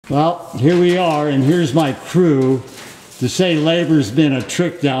Well, here we are, and here's my crew. To say labor's been a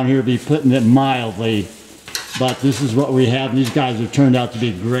trick down here, be putting it mildly. But this is what we have. These guys have turned out to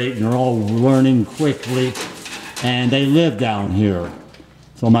be great, and they're all learning quickly. And they live down here.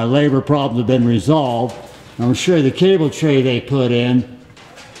 So my labor problems have been resolved. I'm sure the cable tray they put in,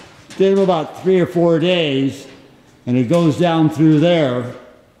 gave them about 3 or 4 days, and it goes down through there.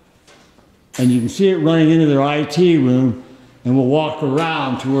 And you can see it running into their IT room, and we'll walk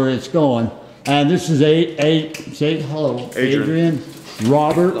around to where it's going. And this is say hello, Adrian,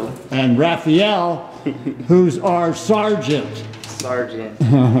 Robert, and Raphael, who's our sergeant.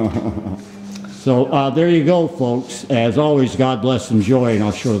 So there you go, folks. As always, God bless and joy, and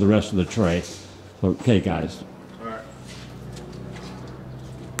I'll show you the rest of the tray. Okay, guys. All right.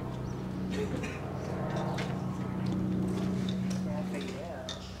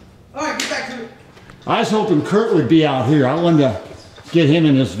 All right, get back to it. I was hoping Kurt would be out here. I wanted to get him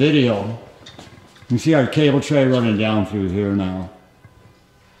in this video. You see our cable tray running down through here now.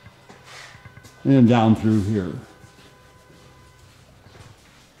 And down through here.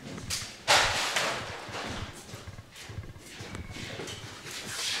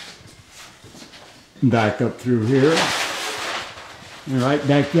 Back up through here. And right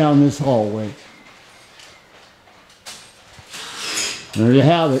back down this hallway. There you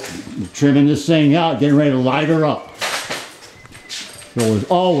have it. We're trimming this thing out, getting ready to light her up. So as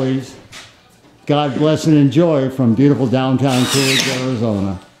always, God bless and enjoy from beautiful downtown Coolidge,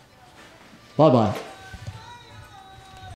 Arizona. Bye-bye.